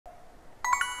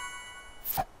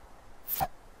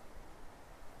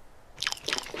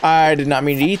I did not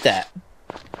mean to eat that.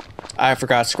 I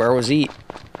forgot square was eat.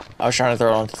 I was trying to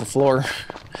throw it onto the floor.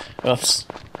 Oops.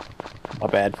 My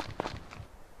bad.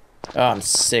 Oh, I'm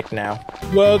sick now.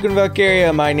 Welcome to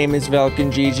Valkyria. My name is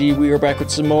ValkenGG. We are back with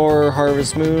some more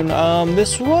Harvest Moon.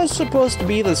 This was supposed to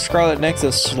be the Scarlet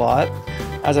Nexus slot,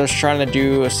 as I was trying to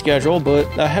do a schedule, but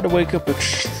I had to wake up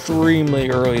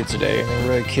extremely early today, and it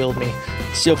really killed me.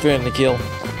 Still feeling the kill.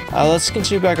 Let's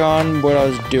continue back on what I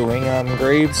was doing.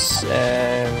 Grapes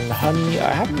and honey.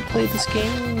 I haven't played this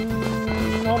game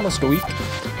in almost a week.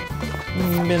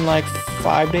 Been like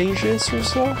 5 days or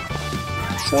so.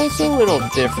 So it's a little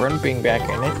different being back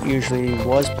in it. Usually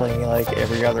was playing like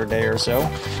every other day or so.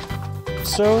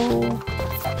 So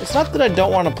it's not that I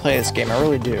don't want to play this game, I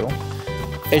really do.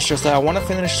 It's just that I want to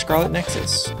finish Scarlet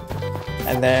Nexus.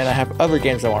 And then I have other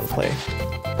games I want to play.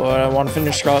 But I want to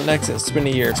finish Scarlet Nexus. It's been a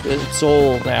year. It's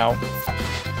old now.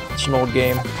 It's an old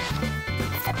game.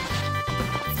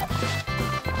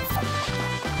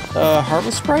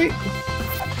 Harvest Sprite?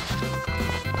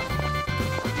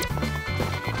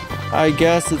 I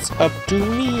guess it's up to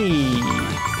me.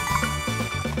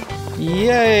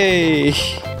 Yay!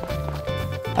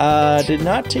 Did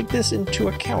not take this into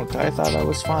account. I thought I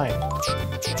was fine.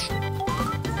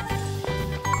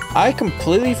 I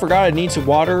completely forgot I need to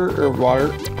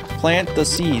plant the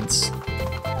seeds.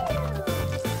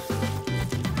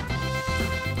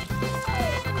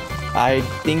 I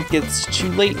think it's too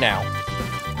late now.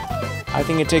 I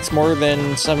think it takes more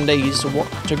than 7 days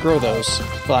to grow those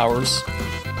flowers.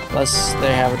 Unless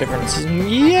they have a different season.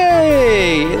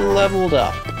 Yay! It leveled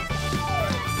up.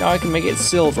 Now I can make it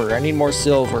silver. I need more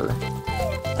silver.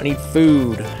 I need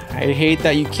food. I hate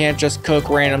that you can't just cook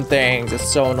random things.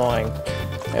 It's so annoying.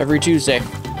 Every Tuesday.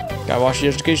 Gotta watch the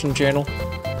education channel.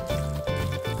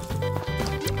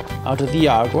 Out of the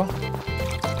agua.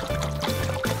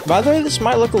 By the way, this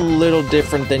might look a little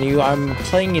different than you. I'm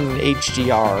playing in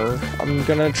HDR. I'm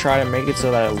gonna try to make it so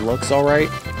that it looks alright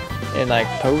in like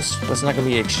post, but it's not gonna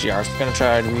be HDR. So I'm gonna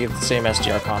try to give the same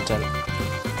SDR content.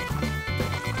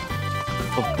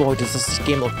 But boy, does this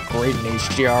game look great in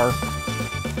HDR.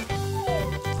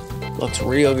 Looks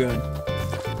real good.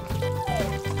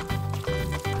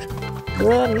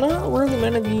 Well, not really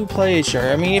many of you play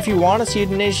HDR. I mean, if you want to see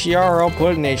it in HDR, I'll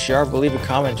put it in HDR, but leave a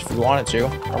comment if you wanted to.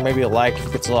 Or maybe a like if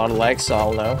it gets a lot of likes,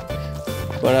 I'll know.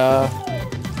 But,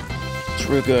 it's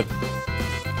real good.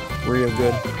 Real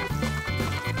good.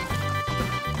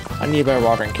 I need a better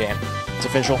watering can. It's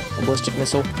official. A ballistic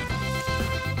missile.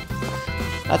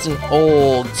 That's an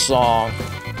old song.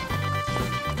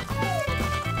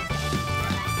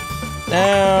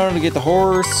 Now to get the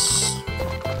horse.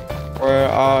 Where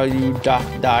are you,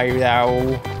 die thou?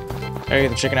 I get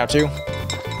the chicken out too.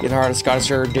 Get the heart of Scottish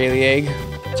daily egg.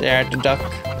 Add the duck.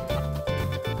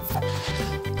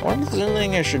 I wonder if there's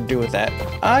anything I should do with that.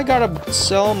 I gotta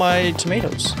sell my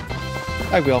tomatoes.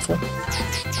 That'd be helpful.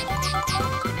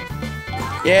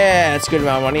 Yeah, that's a good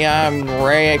amount of money. I'm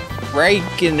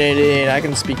raking it in. I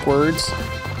can speak words.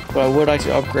 But I would like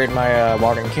to upgrade my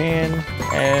watering can.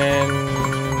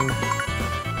 And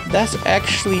that's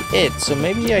actually it. So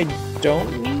maybe I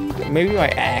don't need... Maybe my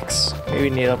axe. Maybe I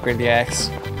need to upgrade the axe.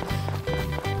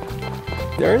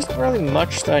 There isn't really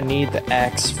much that I need the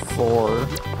axe for.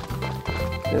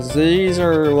 Because these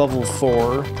are level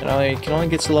 4. And I can only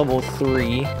get to level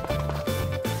 3.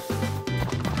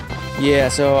 Yeah,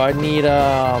 so I need,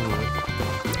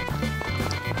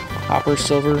 copper,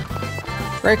 silver.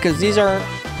 Right, because these aren't...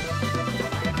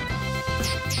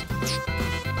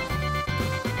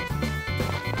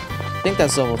 I think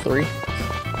that's level 3.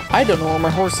 I don't know where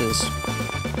my horse is.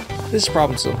 This is a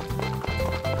problem still.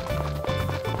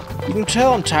 You can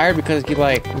tell I'm tired because I keep,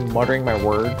 like, muttering my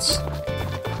words.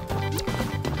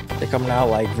 They come out,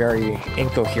 like, very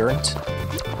incoherent.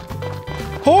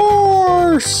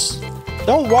 Horse!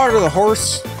 Don't water the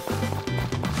horse.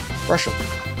 Brush him.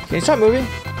 Can you stop moving?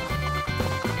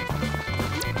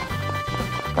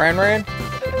 Run. Run.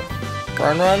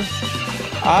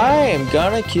 I am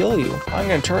gonna kill you. I'm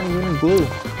gonna turn you into glue.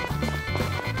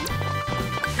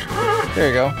 There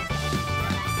you go.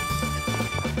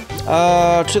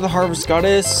 To the Harvest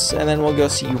Goddess, and then we'll go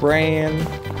see Ran.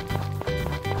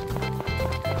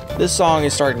 This song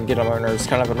is starting to get on my nerves. It's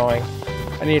kind of annoying.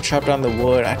 I need to chop down the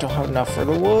wood. I don't have enough for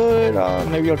the wood.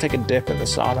 Maybe I'll take a dip in the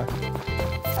sauna.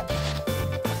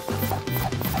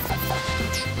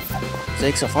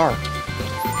 Take so far.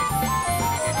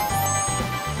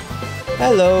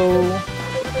 Hello.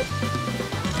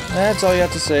 That's all you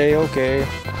have to say. Okay.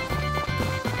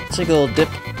 Let's take a little dip.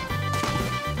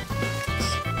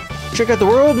 Check out the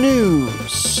world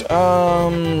news.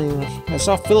 I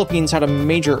saw Philippines had a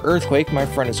major earthquake. My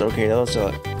friend is okay though,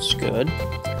 so that's good.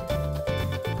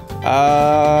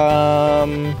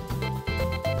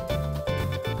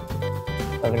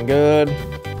 Nothing good.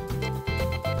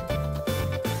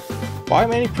 Why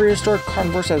many prehistoric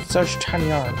carnivores have such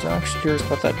tiny arms? I'm actually curious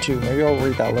about that too. Maybe I'll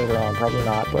read that later on. Probably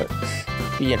not, but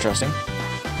be interesting.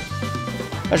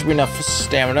 That should be enough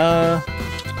stamina.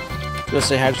 Go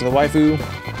say hi to the waifu.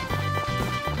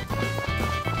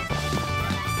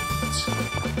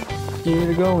 Get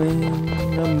it going.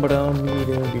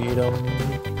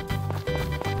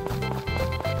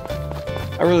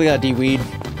 I really got de-weed.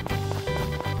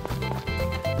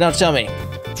 Now tell me.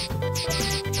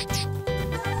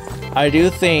 I do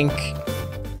think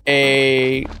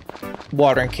a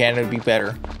watering can would be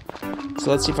better.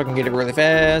 So let's see if I can get it really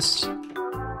fast.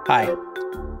 Hi.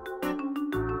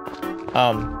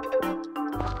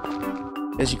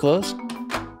 Is he closed?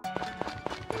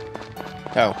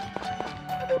 Oh.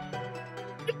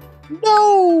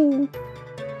 No!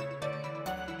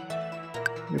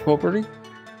 You Popuri?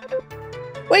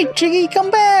 Wait, Chiggy,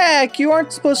 come back! You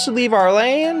aren't supposed to leave our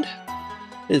land.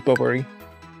 Is Popuri.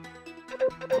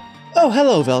 Oh,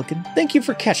 hello, Velkin. Thank you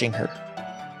for catching her.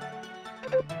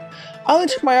 I only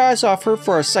took my eyes off her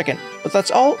for a second, but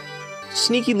that's all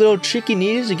sneaky little Chicky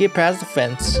needed to get past the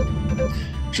fence.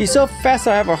 She's so fast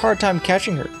that I have a hard time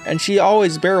catching her, and she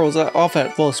always barrels off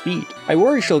at full speed. I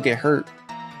worry she'll get hurt.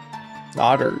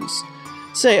 Otters.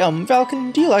 Say,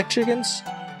 Velkin, do you like chickens?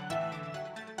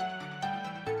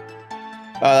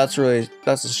 That's a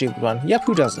stupid one. Yep,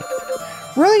 who doesn't?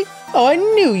 Really? Oh, I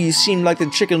knew you seemed like the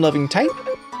chicken-loving type.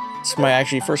 It's my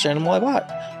actually first animal I bought.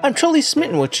 I'm totally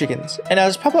smitten with chickens, and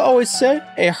as Papa always said,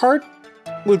 a heart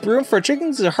with room for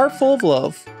chickens is a heart full of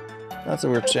love. That's a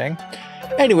weird saying.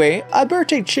 Anyway, I better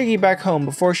take Chiggy back home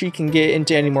before she can get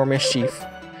into any more mischief.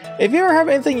 If you ever have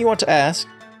anything you want to ask...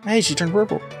 Hey, she turned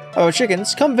purple. Oh,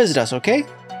 chickens, come visit us, okay?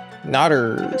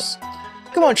 Nodders.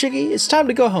 Come on, Chiggy, it's time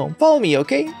to go home. Follow me,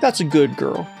 okay? That's a good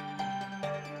girl.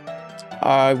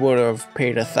 I would have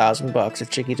paid $1,000 if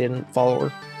Chiggy didn't follow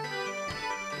her.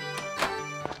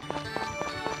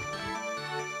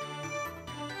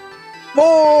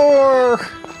 Four!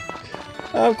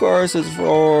 Of course it's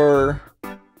 4.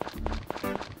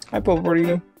 Hi,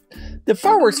 Popuri. The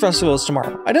fireworks festival is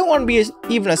tomorrow. I don't want to be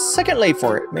even a second late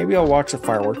for it. Maybe I'll watch the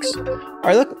fireworks.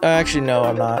 Alright, look. Actually, no,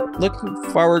 I'm not. Look,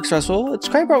 fireworks festival. It's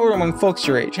quite popular among folks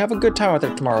your age. Have a good time out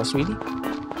there tomorrow, sweetie.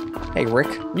 Hey,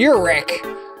 Rick. You're Rick!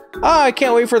 Ah, I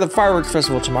can't wait for the fireworks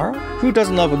festival tomorrow. Who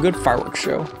doesn't love a good fireworks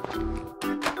show?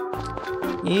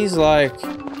 He's like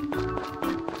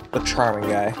the charming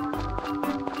guy.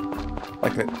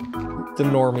 Like the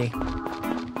normie.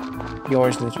 He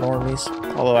always needs normies.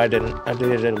 Although I didn't. I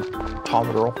did a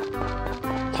Tom girl.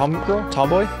 Tom girl?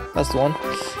 Tomboy? That's the one.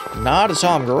 Not a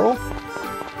Tom girl.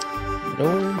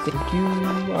 No, thank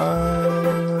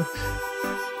you.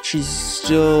 She's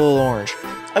still orange.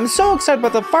 I'm so excited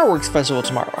about the fireworks festival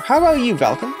tomorrow. How about you,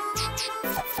 Velkin?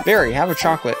 Barry, have a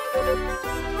chocolate.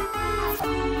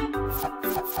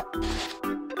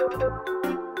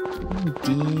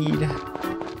 Indeed.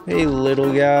 Hey,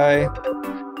 little guy.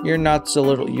 You're not so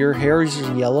little. Your hair is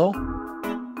just yellow.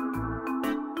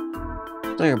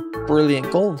 It's like a brilliant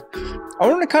gold. I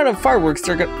wonder what kind of fireworks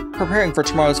they're preparing for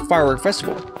tomorrow's firework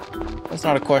festival. That's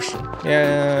not a question.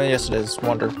 Yeah, yes it is.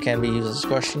 Wonder can be used as a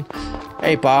question.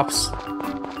 Hey, Pops.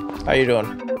 How you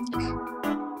doing?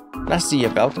 Nice to see you,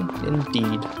 Velkin.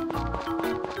 Indeed.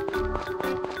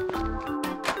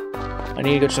 I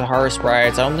need to go to the Harvest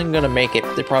Rides. I don't think I'm gonna make it.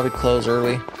 They probably close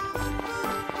early.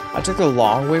 I took the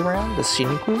long way around, the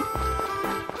scenic route.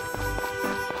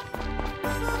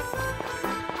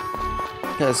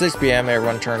 Because at 6 PM,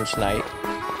 everyone turns night.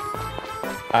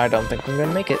 I don't think I'm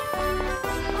gonna make it.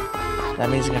 That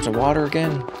means I have to water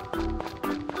again.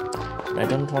 And I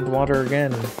don't want to water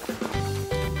again.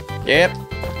 Yep.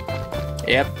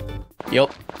 Yep.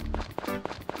 Yup.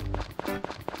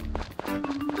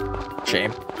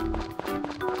 Shame.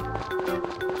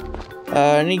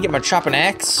 I need to get my chopping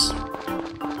axe.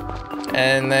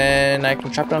 And then I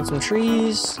can chop down some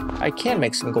trees. I can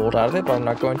make some gold out of it, but I'm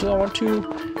not going to. I want to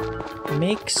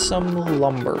make some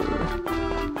lumber.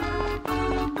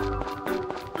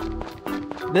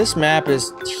 This map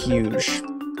is huge.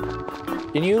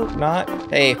 Can you not?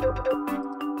 Hey.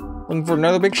 Looking for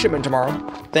another big shipment tomorrow.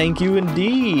 Thank you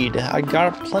indeed. I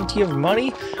got plenty of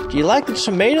money. Do you like the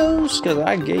tomatoes? Because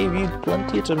I gave you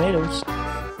plenty of tomatoes.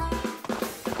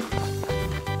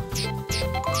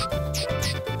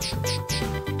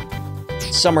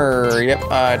 Summer. Yep,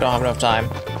 I don't have enough time.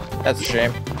 That's a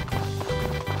shame.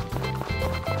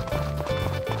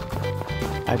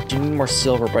 I do need more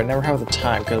silver, but I never have the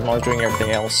time because I'm always doing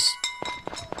everything else.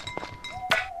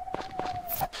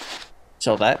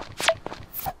 Sell that.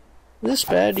 Is this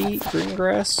bad to eat green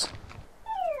grass?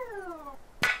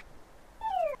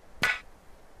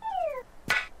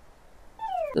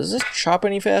 Does this chop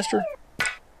any faster?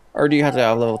 Or do you have to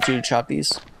have level 2 to chop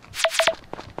these?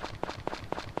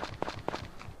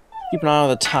 Keep an eye on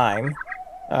the time.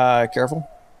 Careful.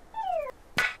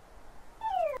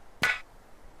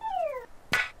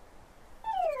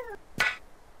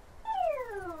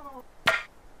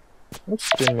 Oops,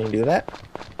 didn't mean to do that.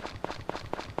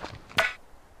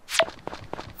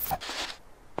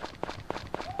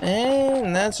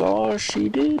 And that's all she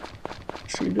did.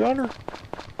 She got her.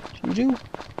 She do.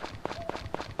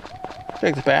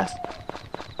 Take the path.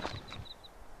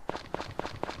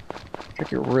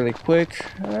 Check it really quick.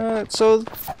 So,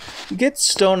 get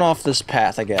stone off this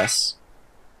path, I guess.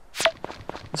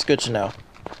 It's good to know.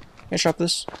 Can I shop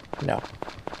this? No.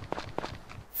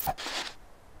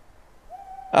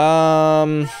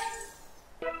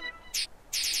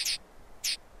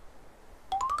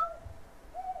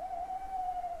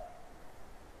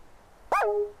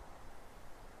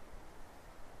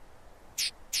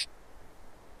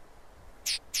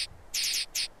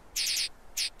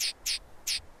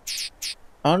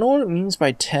 I don't know what it means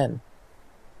by 10.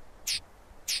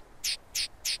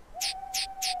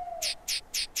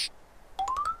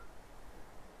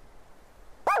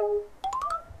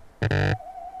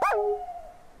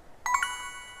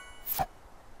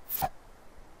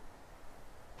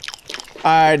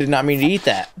 I did not mean to eat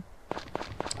that.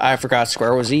 I forgot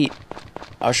square was eat.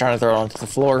 I was trying to throw it onto the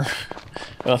floor.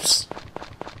 Oops.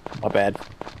 My bad.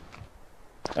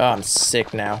 Oh, I'm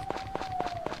sick now.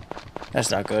 That's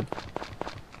not good.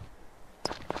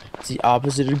 It's the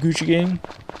opposite of Gucci Gang.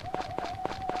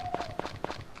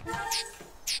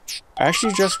 I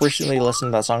actually just recently listened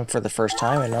to that song for the first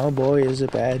time, and oh boy, is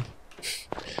it bad.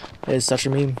 It is such a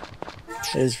meme.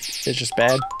 It's just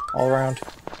bad all around.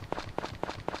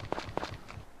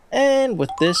 And with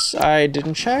this, I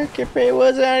didn't check if it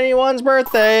was anyone's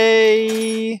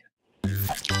birthday.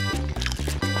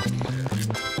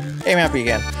 I'm happy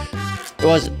again. It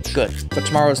wasn't good, but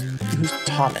tomorrow's who's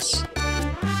Thomas.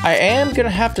 I am gonna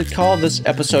have to call this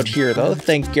episode here though.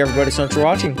 Thank you everybody so much for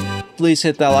watching. Please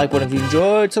hit that like button if you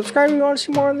enjoyed. Subscribe if you want to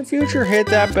see more in the future. Hit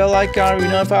that bell icon to be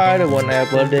notified of when I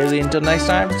upload daily. Until next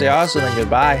time, stay awesome and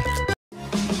goodbye.